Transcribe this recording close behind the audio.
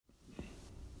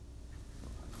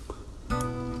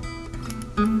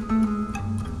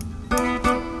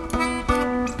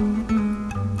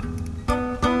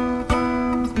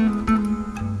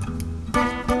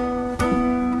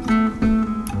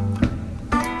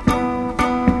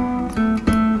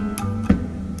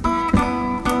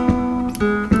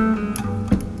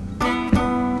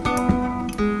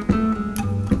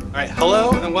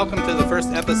welcome to the first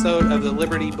episode of the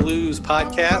Liberty Blues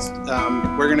podcast.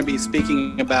 We're going to be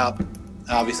speaking about,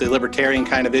 obviously, libertarian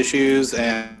kind of issues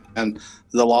and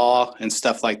the law and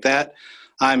stuff like that.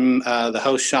 I'm the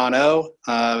host, Sean O.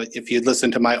 If you'd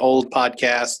listened to my old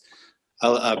podcast,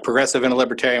 Progressive and a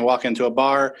Libertarian Walk Into a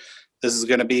Bar, this is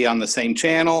going to be on the same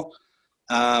channel.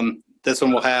 This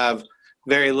one will have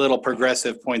very little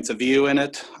progressive points of view in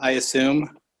it, I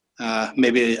assume.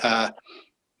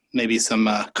 Maybe some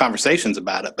conversations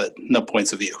about it, but no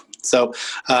points of view. So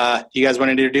you guys want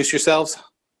to introduce yourselves?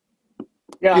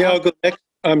 Yeah, I'll go next.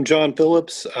 I'm John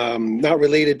Phillips, not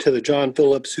related to the John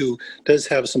Phillips who does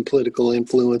have some political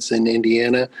influence in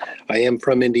Indiana. I am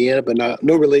from Indiana, but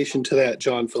no relation to that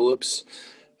John Phillips.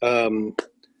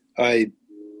 I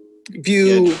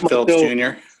view Phillips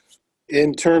Jr.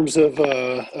 in terms of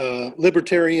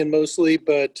libertarian mostly,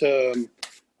 but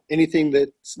anything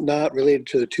that's not related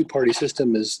to the two-party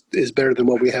system is better than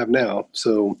what we have now.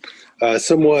 So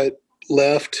somewhat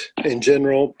left in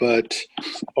general, but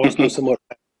also somewhat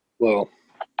well.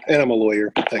 And I'm a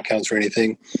lawyer, if that counts for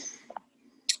anything.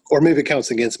 Or maybe it counts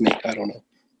against me. I don't know.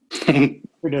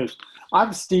 Who knows?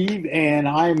 I'm Steve, and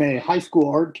I'm a high school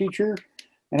art teacher.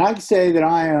 And I'd say that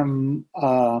I am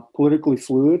politically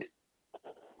fluid.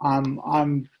 I'm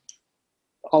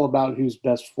all about who's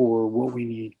best for what we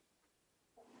need.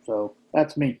 So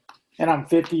that's me. And I'm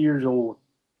 50 years old.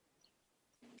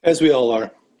 As we all are.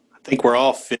 I think we're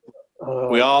all fit.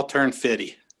 We all turn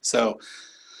 50. So,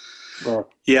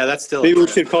 yeah, that's still. Maybe we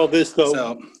should call this the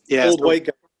Old White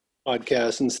Guy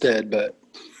podcast instead, but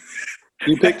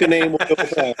you pick the name, we'll go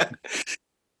with that.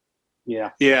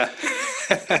 Yeah.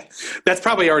 That's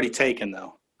probably already taken,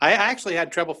 though. I actually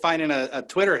had trouble finding a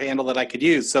Twitter handle that I could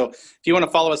use. So if you want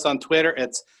to follow us on Twitter,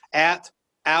 it's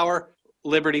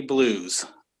 @OurLibertyBlues.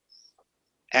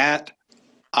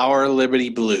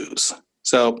 @OurLibertyBlues.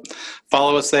 So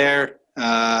follow us there.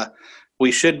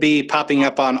 We should be popping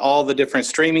up on all the different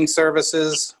streaming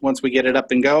services once we get it up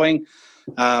and going.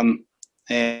 And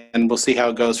we'll see how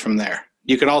it goes from there.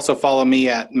 You can also follow me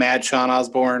at Mad Sean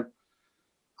Osborne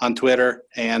on Twitter,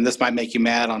 and This Might Make You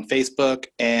Mad on Facebook,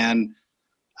 and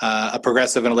a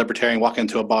Progressive and a Libertarian Walk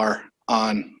Into a Bar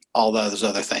on all those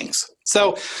other things.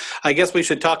 So I guess we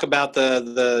should talk about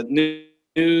the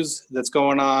news that's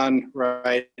going on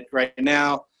right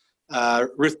now.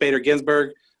 Ruth Bader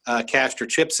Ginsburg cashed her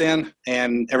chips in,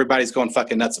 and everybody's going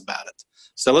fucking nuts about it.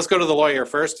 So let's go to the lawyer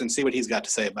first and see what he's got to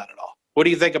say about it all. What do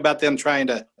you think about them trying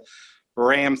to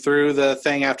ram through the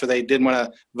thing after they didn't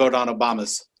want to vote on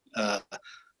Obama's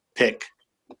pick?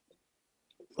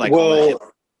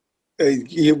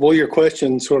 Your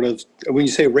question sort of, when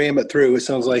you say ram it through, it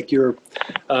sounds like you're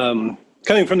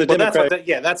coming from the Democrat.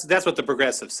 That's what the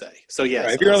progressives say. So yes,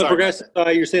 right. If you're on the progressive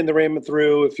side, you're saying the ram it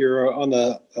through. If you're on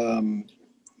the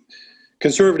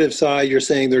conservative side, you're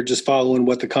saying they're just following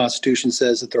what the Constitution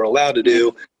says that they're allowed to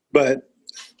do. But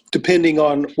depending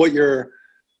on what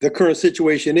the current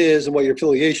situation is and what your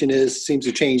affiliation is, seems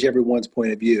to change everyone's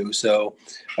point of view. So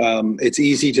it's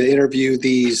easy to interview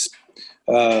these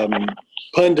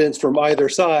pundits from either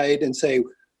side and say,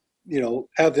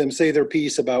 have them say their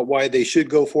piece about why they should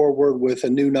go forward with a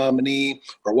new nominee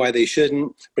or why they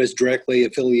shouldn't, but it's directly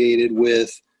affiliated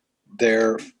with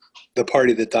the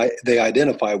party that they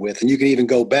identify with. And you can even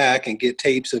go back and get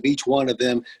tapes of each one of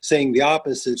them saying the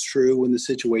opposite's true when the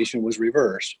situation was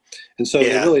reversed. And so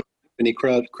they really don't have any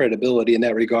credibility in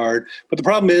that regard. But the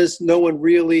problem is no one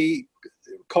really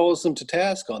calls them to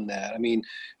task on that. I mean,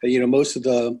 most of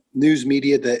the news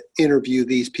media that interview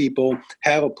these people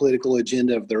have a political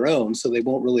agenda of their own, so they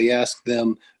won't really ask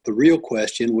them the real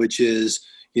question, which is,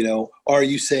 are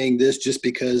you saying this just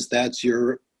because that's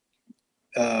your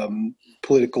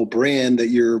political brand that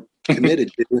you're committed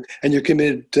to, and you're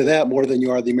committed to that more than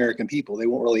you are the American people? They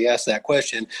won't really ask that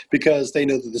question because they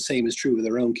know that the same is true with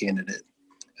their own candidate.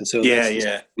 And so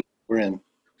we're in.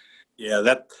 Yeah,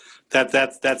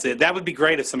 that's it. That would be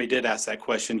great if somebody did ask that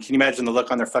question. Can you imagine the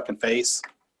look on their fucking face?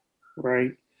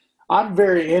 Right. I'm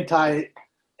very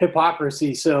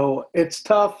anti-hypocrisy, so it's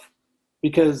tough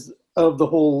because of the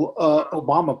whole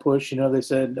Obama push. They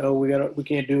said, we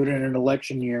can't do it in an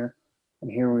election year,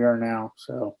 and here we are now.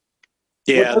 So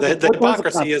yeah, the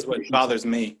hypocrisy is what bothers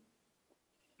me.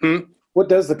 What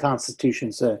does the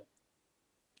Constitution say?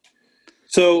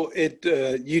 So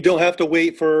you don't have to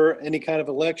wait for any kind of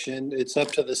election. It's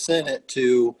up to the Senate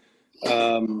to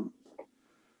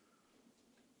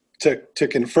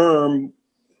confirm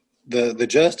the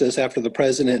justice after the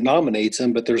president nominates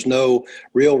him. But there's no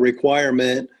real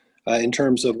requirement in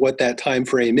terms of what that time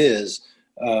frame is.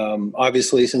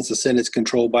 Obviously, since the Senate's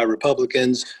controlled by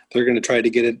Republicans, they're going to try to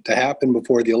get it to happen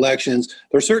before the elections.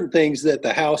 There are certain things that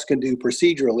the House can do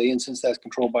procedurally, and since that's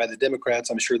controlled by the Democrats,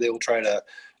 I'm sure they will try to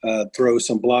throw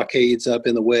some blockades up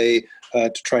in the way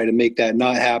to try to make that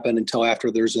not happen until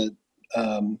after there's a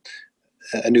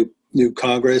new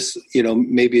Congress,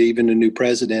 maybe even a new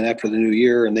president after the new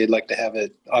year, and they'd like to have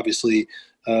it obviously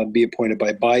be appointed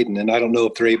by Biden. And I don't know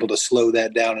if they're able to slow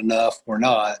that down enough or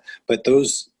not, but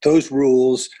those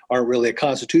rules aren't really a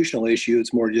constitutional issue.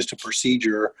 It's more just a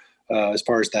procedure as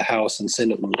far as the House and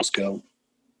Senate rules go.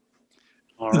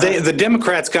 The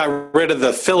Democrats got rid of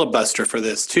the filibuster for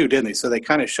this too, didn't they? So they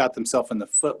kind of shot themselves in the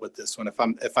foot with this one,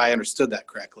 if I understood that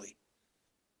correctly.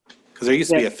 Because there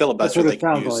used to be a filibuster they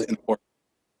could use in court.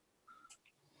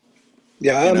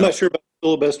 Yeah, I'm not sure about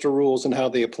filibuster rules and how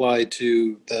they apply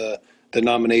to the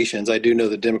nominations. I do know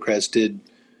the Democrats did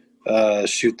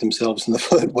shoot themselves in the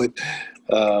foot with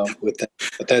that.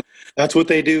 But that's what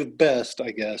they do best, I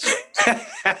guess.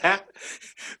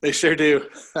 They sure do.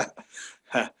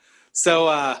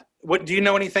 So, what do you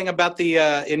know anything about the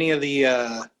any of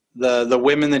the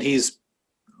women that he's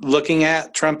looking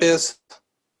at? Trump is.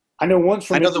 I know one's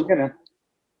from Indiana.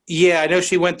 Yeah, I know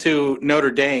she went to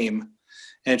Notre Dame,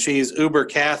 and she's uber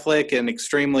Catholic and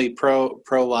extremely pro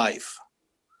life.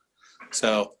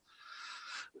 So,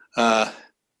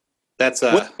 that's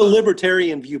what's the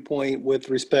libertarian viewpoint with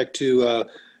respect to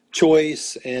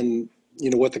choice and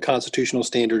what the constitutional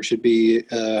standard should be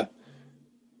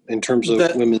in terms of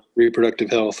women's reproductive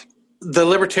health? The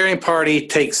Libertarian Party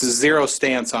takes zero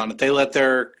stance on it. They let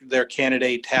their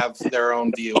candidate have their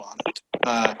own view on it.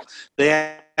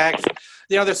 They act,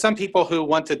 there's some people who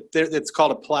want to. It's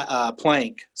called a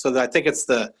plank. So I think it's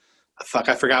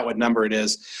I forgot what number it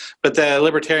is, but the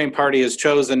Libertarian Party has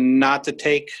chosen not to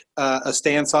take a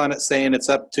stance on it, saying it's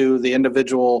up to the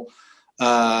individual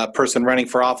person running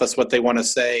for office what they want to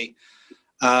say.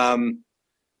 Some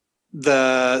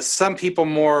people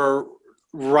more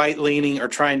right-leaning are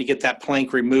trying to get that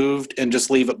plank removed and just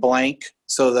leave it blank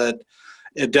so that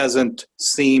it doesn't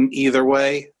seem either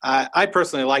way. I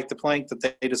personally like the plank,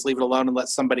 that they just leave it alone and let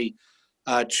somebody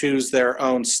choose their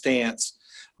own stance.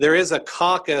 There is a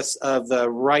caucus of the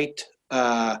right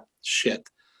I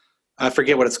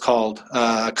forget what it's called.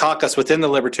 A caucus within the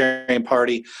Libertarian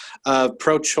Party of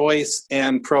pro-choice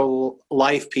and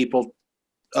pro-life people,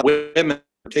 women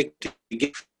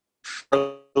particularly,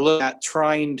 look at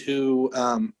trying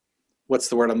to what's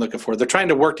the word I'm looking for? They're trying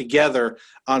to work together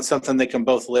on something they can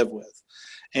both live with.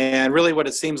 And really what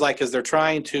it seems like is they're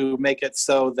trying to make it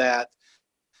so that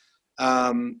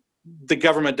the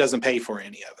government doesn't pay for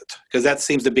any of it, because that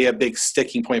seems to be a big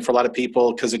sticking point for a lot of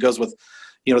people, because it goes with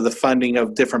the funding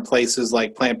of different places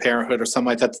like Planned Parenthood or something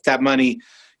like that. That money,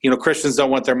 Christians don't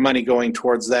want their money going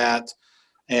towards that.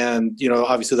 And,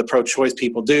 obviously the pro-choice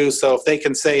people do. So if they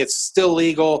can say it's still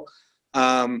legal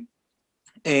and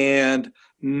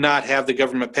not have the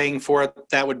government paying for it,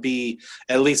 that would be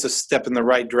at least a step in the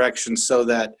right direction so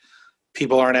that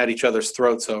people aren't at each other's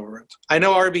throats over it. I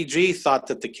know RBG thought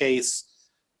that the case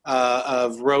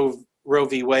of Roe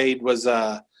v. Wade was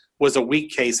a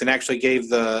weak case and actually gave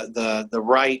the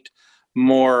right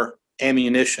more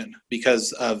ammunition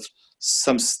because of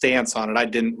some stance on it. I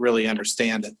didn't really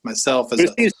understand it myself.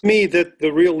 It seems to me that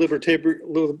the real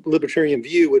libertarian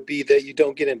view would be that you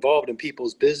don't get involved in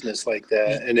people's business like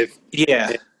that. And if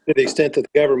to the extent that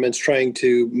the government's trying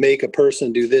to make a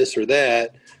person do this or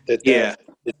that,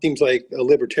 it seems like a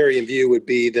libertarian view would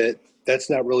be that that's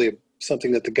not really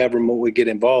something that the government would get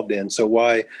involved in. So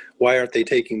why aren't they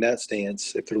taking that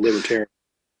stance if they're libertarian?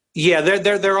 Yeah,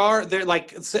 they're like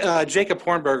Jacob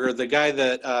Hornberger, the guy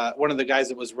that one of the guys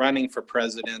that was running for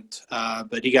president,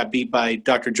 but he got beat by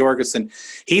Dr. Jorgensen.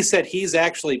 He said he's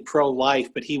actually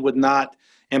pro-life, but he would not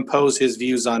impose his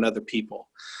views on other people.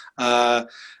 So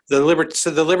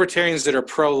the libertarians that are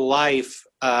pro-life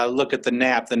look at the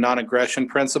NAP, the non-aggression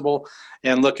principle,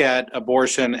 and look at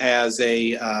abortion as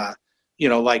a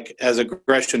as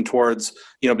aggression towards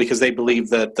because they believe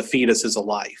that the fetus is a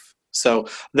life. So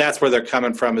that's where they're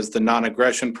coming from, is the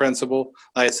non-aggression principle.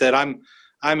 Like I said,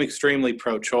 I'm extremely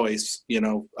pro-choice.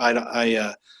 I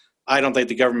don't think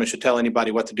the government should tell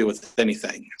anybody what to do with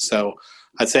anything. So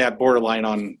I'd say I'm borderline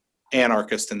on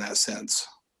anarchist in that sense.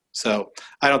 So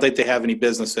I don't think they have any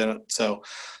business in it. So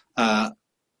I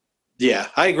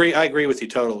agree. I agree with you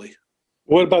totally.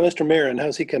 What about Mr. Marin?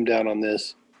 How's he come down on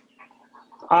this?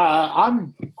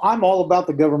 I'm all about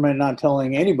the government not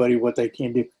telling anybody what they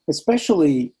can do,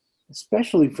 especially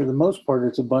for the most part,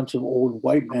 it's a bunch of old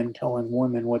white men telling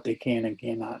women what they can and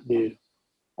cannot do.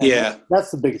 And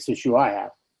that's the biggest issue I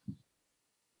have.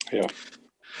 Yeah.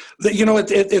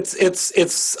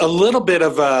 It's a little bit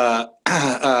of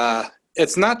a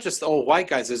it's not just old white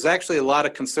guys. There's actually a lot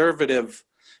of conservative,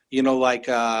 like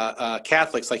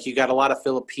Catholics. Like you got a lot of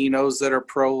Filipinos that are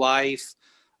pro-life,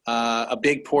 a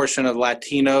big portion of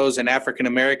Latinos and African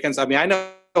Americans. I mean, I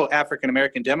know African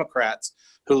American Democrats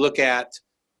who look at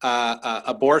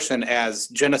abortion as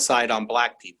genocide on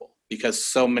black people because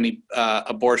so many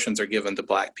abortions are given to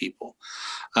black people,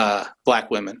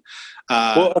 black women.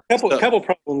 Well, a couple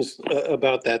problems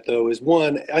about that, though, is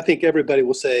one, I think everybody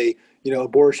will say,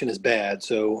 abortion is bad.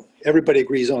 So everybody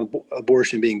agrees on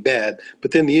abortion being bad.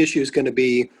 But then the issue is going to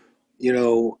be,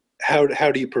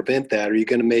 how do you prevent that? Are you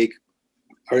going to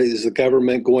is the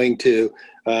government going to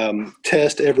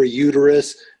test every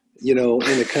uterus, in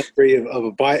the country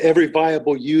of every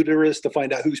viable uterus to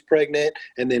find out who's pregnant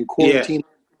and then quarantine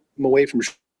them away from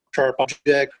sharp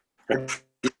objects?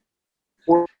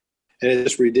 And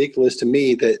it's ridiculous to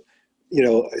me that,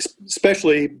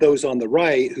 especially those on the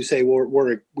right who say, well,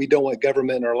 we don't want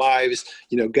government in our lives,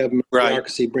 government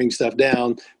bureaucracy brings stuff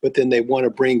down, but then they want to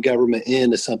bring government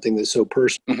into something that's so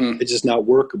personal. Mm-hmm. It's just not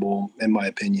workable, in my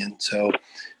opinion. So,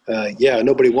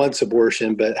 nobody wants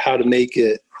abortion, but how to make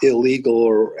it illegal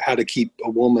or how to keep a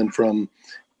woman from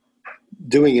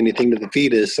doing anything to the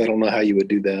fetus, I don't know how you would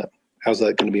do that. How's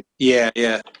that going to be? Yeah.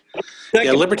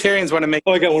 Libertarians want to make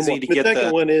it easy to get the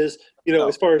second one is,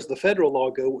 as far as the federal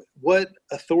law go, what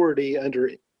authority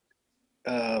under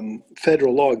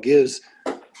federal law gives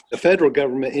the federal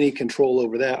government any control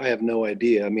over that? I have no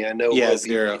idea. I mean, I know. Yeah,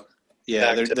 zero.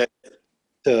 Yeah,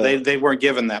 they weren't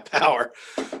given that power.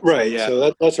 Right.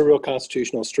 So that's a real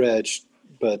constitutional stretch.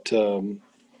 But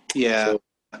So.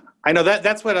 I know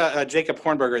that's what Jacob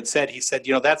Hornberger had said. He said,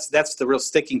 that's the real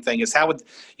sticking thing is how would,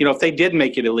 if they did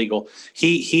make it illegal,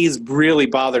 he's really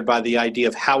bothered by the idea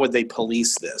of how would they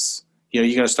police this? You're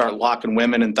going to start locking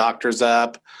women and doctors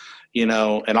up, and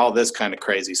all this kind of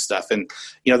crazy stuff. And,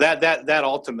 that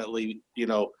ultimately,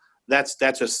 that's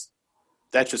just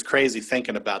crazy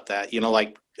thinking about that,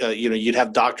 you'd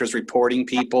have doctors reporting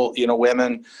people,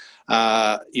 women,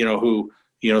 who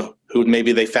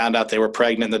maybe they found out they were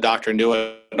pregnant and the doctor knew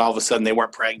it and all of a sudden they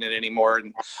weren't pregnant anymore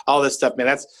and all this stuff, man,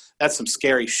 that's some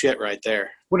scary shit right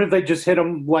there. What if they just hit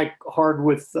them like hard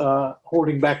with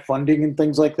holding back funding and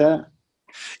things like that?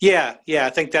 Yeah. I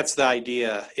think that's the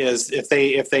idea is if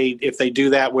they do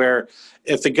that where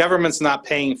if the government's not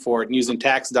paying for it and using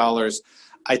tax dollars,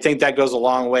 I think that goes a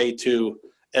long way to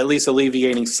at least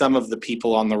alleviating some of the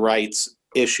people on the right's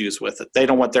issues with it. They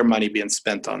don't want their money being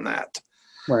spent on that.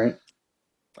 Right.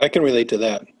 I can relate to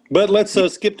that. But let's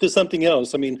skip to something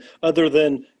else. I mean, other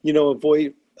than,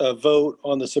 a vote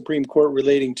on the Supreme Court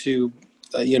relating to,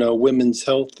 women's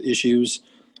health issues,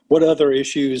 what other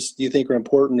issues do you think are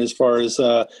important as far as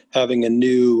having a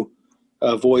new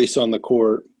voice on the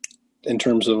court in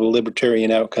terms of a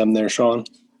libertarian outcome there, Sean?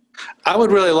 I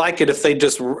would really like it if they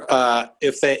just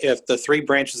if the three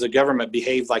branches of government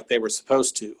behaved like they were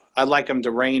supposed to. I'd like them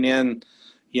to rein in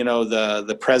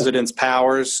the president's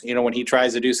powers, when he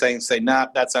tries to do something, say, nah,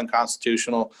 that's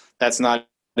unconstitutional. That's not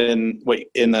in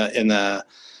the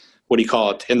what do you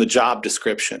call it? In the job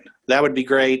description. That would be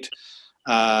great.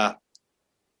 That's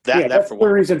the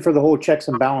reason for the whole checks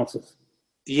and balances.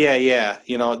 Yeah.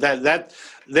 That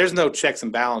there's no checks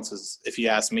and balances, if you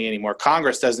ask me anymore.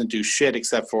 Congress doesn't do shit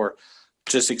except for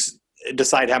just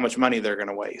decide how much money they're going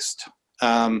to waste.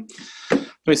 Let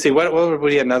me see. What would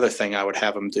be another thing I would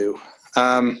have them do?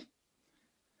 With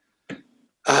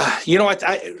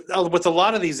a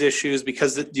lot of these issues,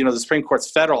 because the Supreme Court's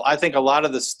federal, I think a lot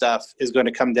of this stuff is going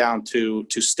to come down to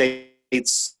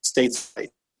states.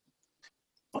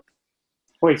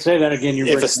 Wait, say that again.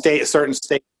 If a certain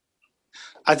state,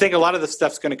 I think a lot of the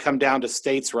stuff's going to come down to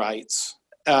states' rights.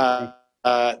 The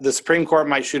Supreme Court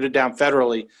might shoot it down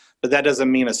federally, but that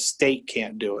doesn't mean a state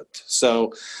can't do it.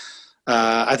 So.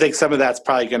 I think some of that's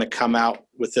probably going to come out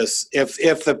with this if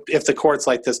the court's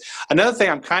like this. Another thing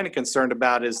I'm kind of concerned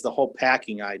about is the whole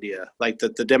packing idea, like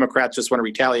that the Democrats just want to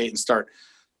retaliate and start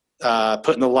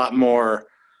putting a lot more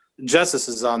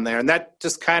justices on there, and that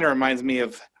just kind of reminds me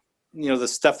of the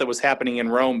stuff that was happening in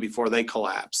Rome before they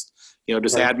collapsed.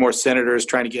 Just add more senators,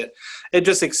 trying to get it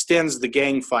just extends the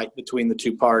gang fight between the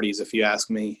two parties. If you ask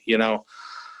me,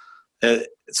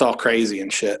 it's all crazy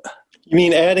and shit. You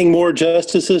mean adding more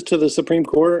justices to the Supreme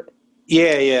Court?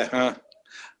 Yeah.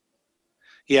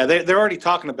 Yeah, they're already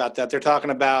talking about that. They're talking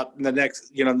about the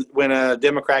next, when a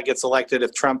Democrat gets elected,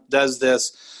 if Trump does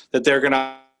this, that they're going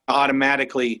to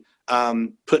automatically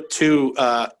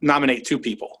nominate two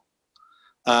people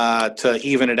to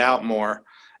even it out more,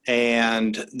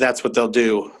 and that's what they'll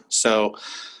do. So,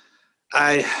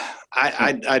 I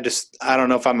I don't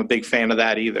know if I'm a big fan of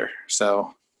that either.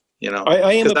 So, I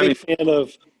am a 'cause, big fan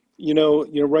of,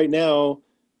 right now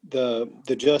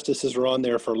the justices are on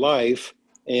there for life,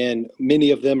 and many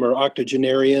of them are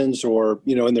octogenarians or,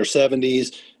 in their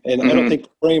 70s. And I don't mhm. think the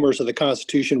framers of the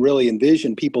Constitution really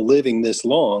envisioned people living this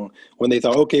long when they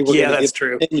thought, okay, we're Yeah, going to that's give true.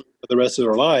 them 10 years for the rest of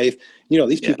their life.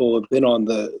 These Yeah. people have been on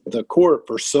the court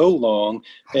for so long.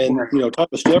 And, Right.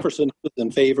 Thomas Jefferson was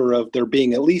in favor of there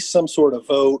being at least some sort of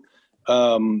vote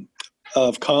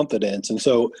of confidence. And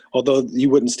so, although you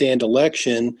wouldn't stand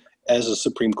election as a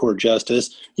Supreme Court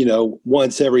justice,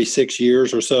 once every 6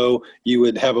 years or so, you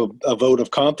would have a vote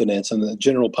of confidence, and the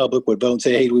general public would vote and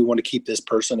say, hey, we want to keep this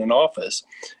person in office.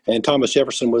 And Thomas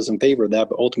Jefferson was in favor of that,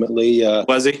 but ultimately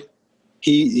Was he?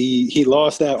 he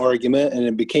lost that argument and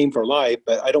it became for life.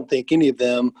 But I don't think any of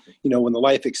them, when the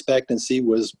life expectancy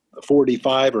was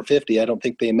 45 or 50, I don't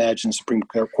think they imagined Supreme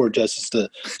Court justice to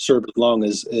serve as long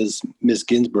as Ms.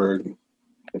 Ginsburg.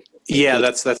 Yeah,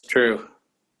 that's true.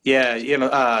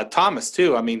 Yeah, Thomas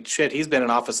too. I mean, shit, he's been in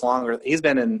office longer. He's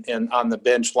been in on the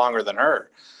bench longer than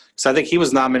her. So I think he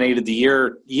was nominated the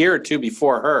year or two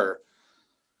before her.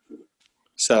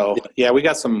 So yeah, we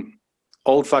got some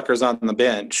old fuckers on the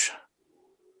bench.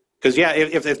 Because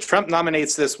if Trump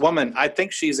nominates this woman, I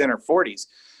think she's in her 40s.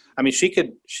 I mean, she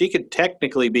could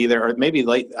technically be there, or maybe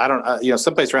late. I don't,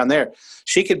 someplace around there.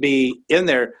 She could be in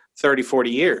there 30, 40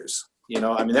 years.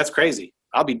 I mean, that's crazy.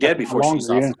 I'll be dead before she's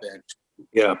off the bench.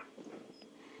 Yeah.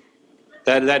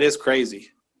 That is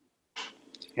crazy.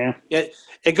 Yeah.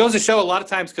 It goes to show a lot of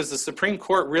times, because the Supreme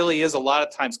Court really is a lot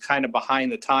of times kind of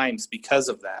behind the times because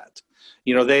of that.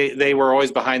 They were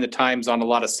always behind the times on a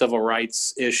lot of civil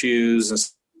rights issues and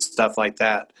stuff like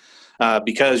that,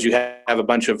 because you have a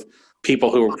bunch of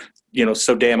people who are,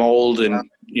 so damn old and,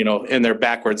 in their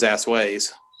backwards ass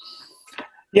ways.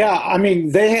 Yeah, I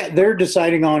mean, they're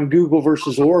deciding on Google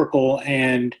versus Oracle,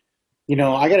 and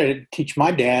I got to teach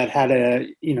my dad how to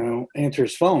answer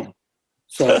his phone.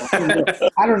 So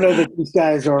I don't know that these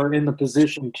guys are in the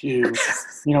position to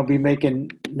be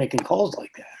making calls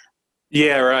like that.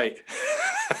 Yeah, right.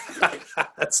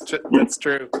 That's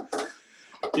true.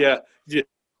 Yeah,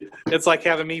 it's like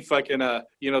having me fucking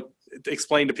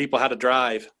explain to people how to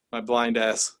drive, my blind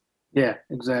ass. Yeah,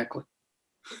 exactly.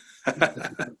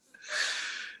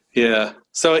 Yeah.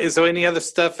 So any other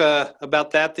stuff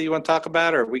about that you want to talk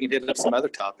about, or we can hit up some other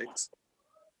topics?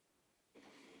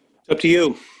 It's up to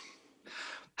you.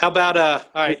 How about all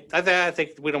right, I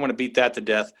think we don't want to beat that to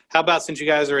death. How about, since you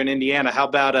guys are in Indiana, how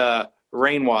about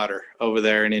rainwater over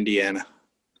there in Indiana?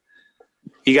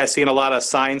 You guys seen a lot of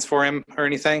signs for him or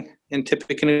anything in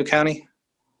Tippecanoe County?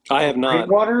 I have not.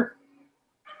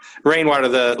 Rainwater,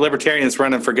 the Libertarian that's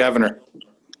running for governor.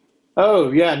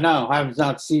 Oh, yeah, no, I have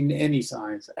not seen any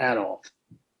signs at all.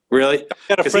 Really?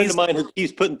 I've got a friend of mine who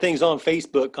keeps putting things on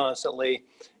Facebook constantly,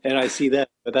 and I see that,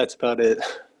 but that's about it.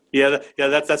 Yeah,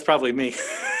 that's probably me.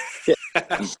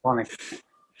 That's funny.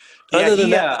 Other than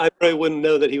that, I probably wouldn't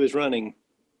know that he was running.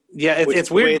 Yeah, it's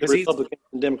weird because Republicans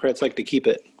and Democrats like to keep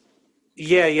it.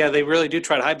 Yeah, they really do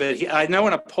try to hide it. I know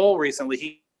in a poll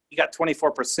recently he got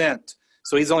 24%,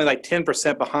 so he's only like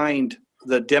 10% behind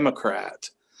the Democrat.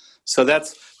 So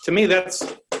that's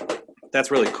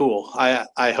really cool.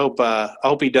 I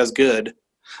hope he does good.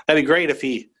 That'd be great if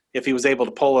he was able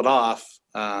to pull it off.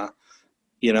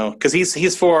 Because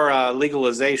he's for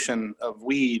legalization of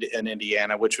weed in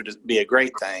Indiana, which would be a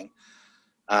great thing.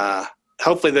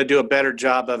 Hopefully they'll do a better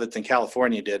job of it than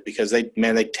California did, because they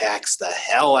tax the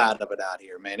hell out of it out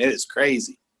here, man. It is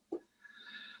crazy.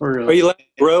 Really? Are you allowed to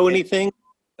grow anything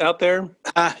out there?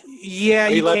 Yeah,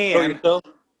 you can. Grow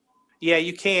Yeah,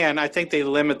 you can. I think they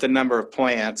limit the number of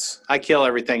plants. I kill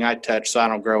everything I touch, so I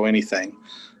don't grow anything.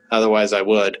 Otherwise, I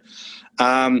would.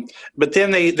 But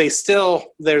then they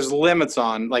still, there's limits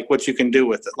on like what you can do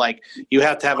with it. Like you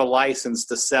have to have a license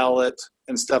to sell it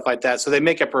and stuff like that. So they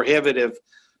make it prohibitive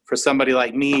for somebody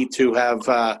like me to have,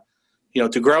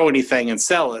 to grow anything and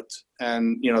sell it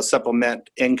and, supplement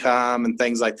income and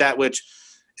things like that, which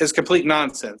is complete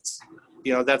nonsense.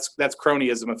 That's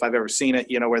cronyism if I've ever seen it,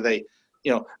 where they,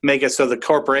 make it so the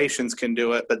corporations can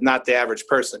do it, but not the average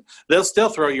person. They'll still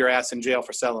throw your ass in jail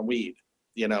for selling weed,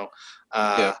 so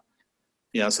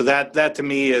that to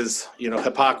me is,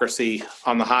 hypocrisy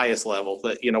on the highest level,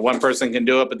 that, one person can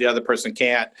do it, but the other person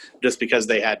can't just because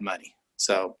they had money.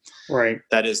 So right.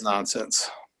 That is nonsense.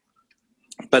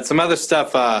 But some other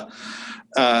stuff,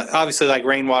 obviously like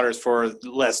rainwater is for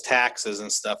less taxes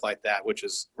and stuff like that, which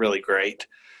is really great.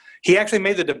 He actually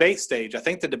made the debate stage. I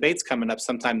think the debate's coming up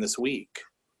sometime this week.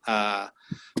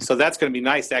 So that's going to be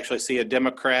nice to actually see a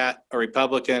Democrat or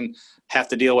Republican have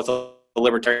to deal with a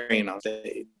Libertarian on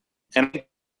stage. And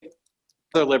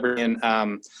other Libertarian,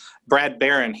 Brad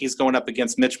Barron, he's going up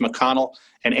against Mitch McConnell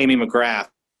and Amy McGrath.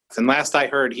 And last I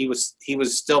heard, he was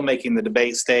still making the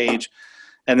debate stage.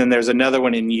 And then there's another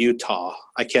one in Utah.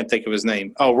 I can't think of his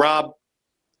name. Oh, Rob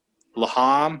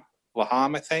Laham,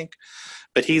 I think.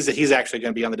 But he's actually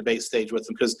going to be on the debate stage with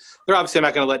them because they're obviously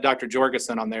not going to let Dr.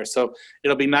 Jorgensen on there. So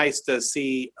it'll be nice to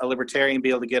see a Libertarian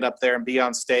be able to get up there and be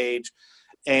on stage.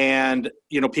 And,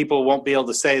 people won't be able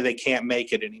to say they can't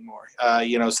make it anymore.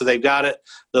 So they've got it.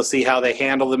 They'll see how they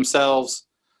handle themselves.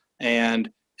 And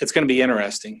it's going to be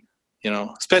interesting,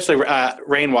 especially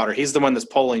Rainwater. He's the one that's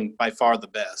polling by far the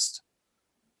best,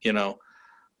 Yeah,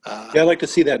 I'd like to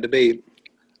see that debate.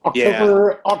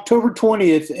 October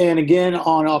 20th and again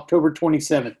on October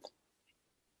 27th.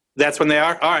 That's when they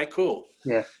are? All right, cool.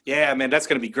 Yeah. Yeah, man, that's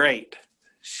going to be great.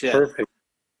 Shit. Perfect.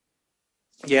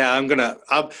 Yeah,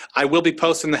 I will be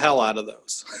posting the hell out of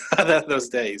those, those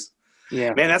days.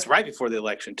 Yeah. Man, that's right before the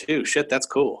election too. Shit, that's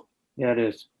cool. Yeah, it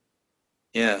is.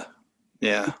 Yeah.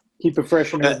 Yeah. Keep it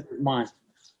fresh in everybody's mind.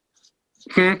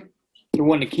 You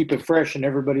want to keep it fresh in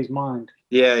everybody's mind.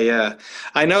 Yeah, yeah.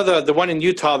 I know the one in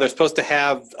Utah, they're supposed to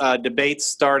have debates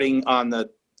starting on the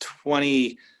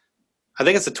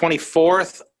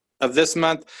 24th of this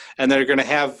month, and they're going to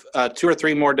have 2 or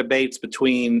 3 more debates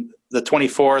between the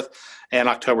 24th and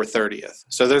October 30th.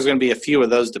 So there's going to be a few of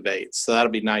those debates. So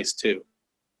that'll be nice too.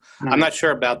 Nice. I'm not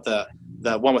sure about the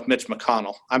one with Mitch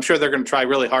McConnell. I'm sure they're going to try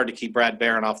really hard to keep Brad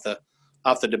Barron off the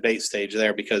debate stage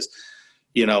there because,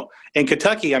 in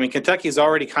Kentucky, Kentucky's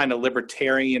already kind of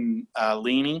libertarian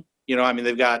leaning.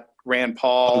 They've got Rand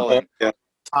Paul and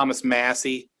Thomas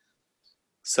Massey.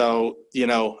 So,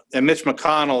 and Mitch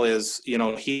McConnell is,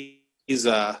 he's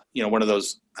one of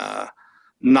those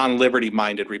non-liberty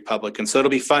minded Republicans. So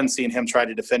it'll be fun seeing him try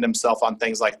to defend himself on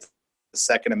things like the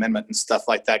Second Amendment and stuff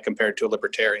like that compared to a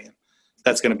libertarian.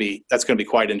 That's going to be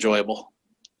quite enjoyable.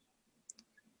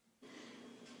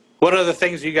 What other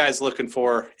things are you guys looking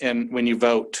for when you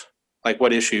vote? Like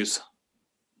what issues?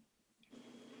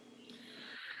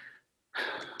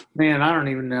 Man, I don't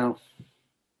even know.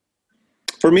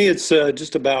 For me, it's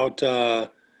just about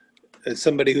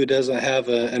somebody who doesn't have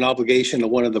an obligation to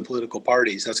one of the political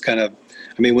parties. That's kind of,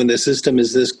 when the system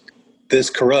is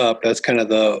this corrupt, that's kind of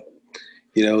the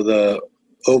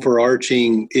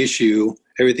overarching issue.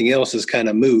 Everything else is kind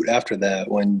of moot after that.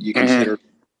 When you consider,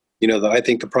 I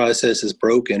think the process is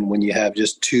broken when you have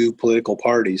just 2 political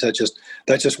parties. That's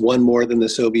just one more than the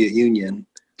Soviet Union.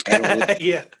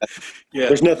 Yeah.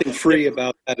 There's nothing free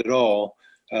about that at all.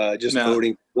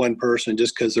 Voting one person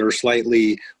just because they're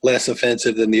slightly less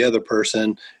offensive than the other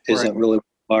person isn't really what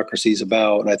democracy is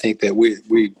about. And I think that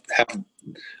we have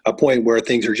a point where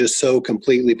things are just so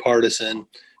completely partisan.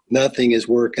 Nothing is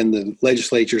working. The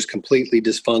legislature is completely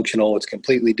dysfunctional. It's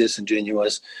completely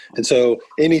disingenuous. And so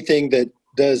anything that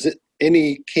does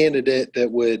any candidate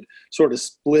that would sort of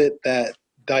split that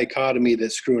dichotomy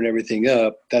that's screwing everything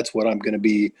up, that's what I'm going to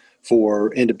be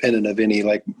for, independent of any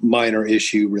like minor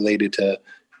issue related to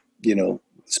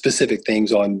specific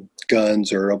things on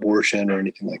guns or abortion or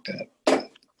anything like that.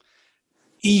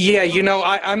 Yeah,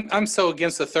 I'm so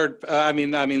against the third.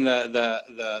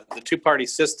 The 2-party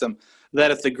system that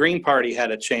if the Green Party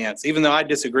had a chance, even though I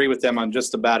disagree with them on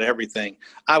just about everything,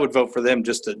 I would vote for them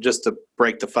just to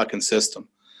break the fucking system,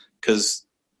 because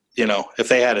if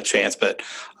they had a chance. But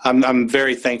I'm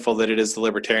very thankful that it is the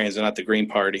Libertarians and not the Green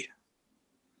Party.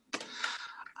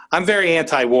 I'm very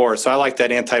anti-war, so I like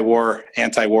that anti-war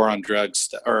on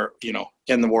drugs, or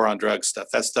in the war on drugs stuff.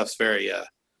 That stuff's very,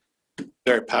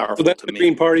 very powerful. So that's to the me.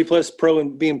 Green Party plus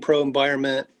being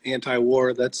pro-environment,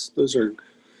 anti-war. Those are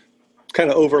kind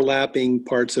of overlapping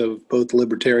parts of both the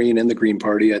Libertarian and the Green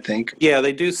Party, I think. Yeah,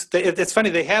 they do. It's funny,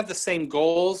 they have the same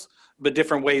goals, but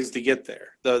different ways to get there.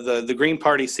 The Green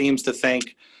Party seems to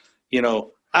think, I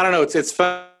don't know. It's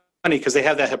funny because they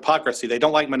have that hypocrisy. They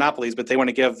don't like monopolies, but they want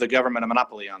to give the government a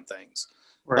monopoly on things.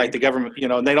 Right. Like the government,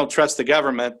 and they don't trust the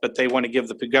government, but they want to give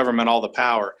the government all the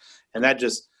power. And that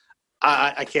just,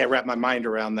 I can't wrap my mind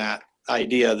around that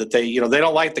idea that they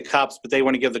don't like the cops, but they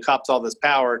want to give the cops all this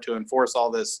power to enforce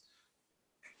all this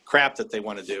crap that they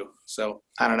want to do. So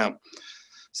I don't know.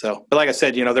 So, but like I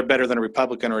said, they're better than a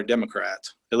Republican or a Democrat.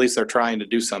 At least they're trying to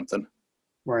do something.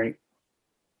 Right.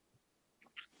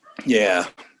 Yeah.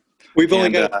 We've only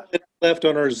got a minute left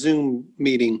on our Zoom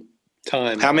meeting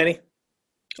time. How many?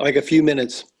 Like a few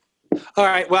minutes. All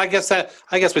right. Well, I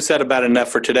guess we said about enough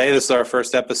for today. This is our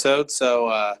first episode.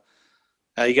 So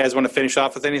you guys want to finish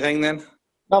off with anything then?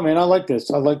 No, man, I like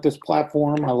this. I like this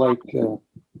platform. I like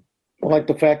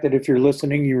the fact that if you're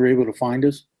listening, you're able to find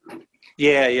us.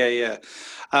 Yeah.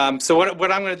 So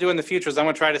what I'm going to do in the future is I'm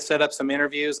going to try to set up some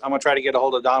interviews. I'm going to try to get a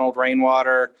hold of Donald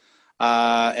Rainwater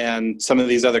and some of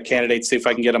these other candidates, see if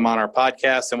I can get them on our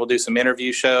podcast, and we'll do some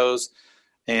interview shows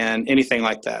and anything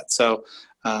like that. So,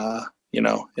 like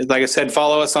I said,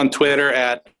 follow us on Twitter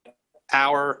at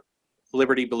Our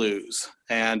Liberty Blues,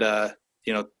 and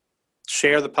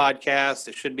share the podcast.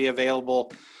 It should be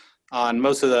available on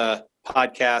most of the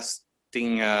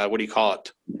podcasting. What do you call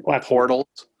it?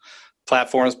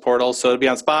 Platforms, portals. So it'll be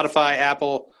on Spotify,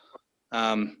 Apple,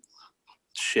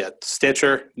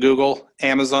 Stitcher, Google,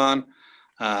 Amazon.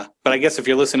 But I guess if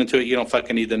you're listening to it, you don't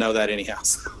fucking need to know that anyhow.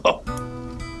 So,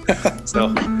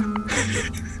 all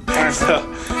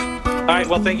right.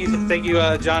 Well, thank you,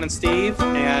 John and Steve,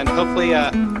 and hopefully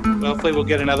we'll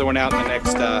get another one out in the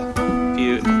next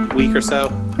week or so.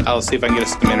 I'll see if I can get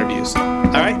us some interviews.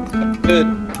 All right. Good.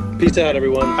 Peace out,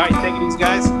 everyone. All right. Thank you,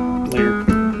 guys. Later.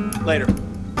 Later.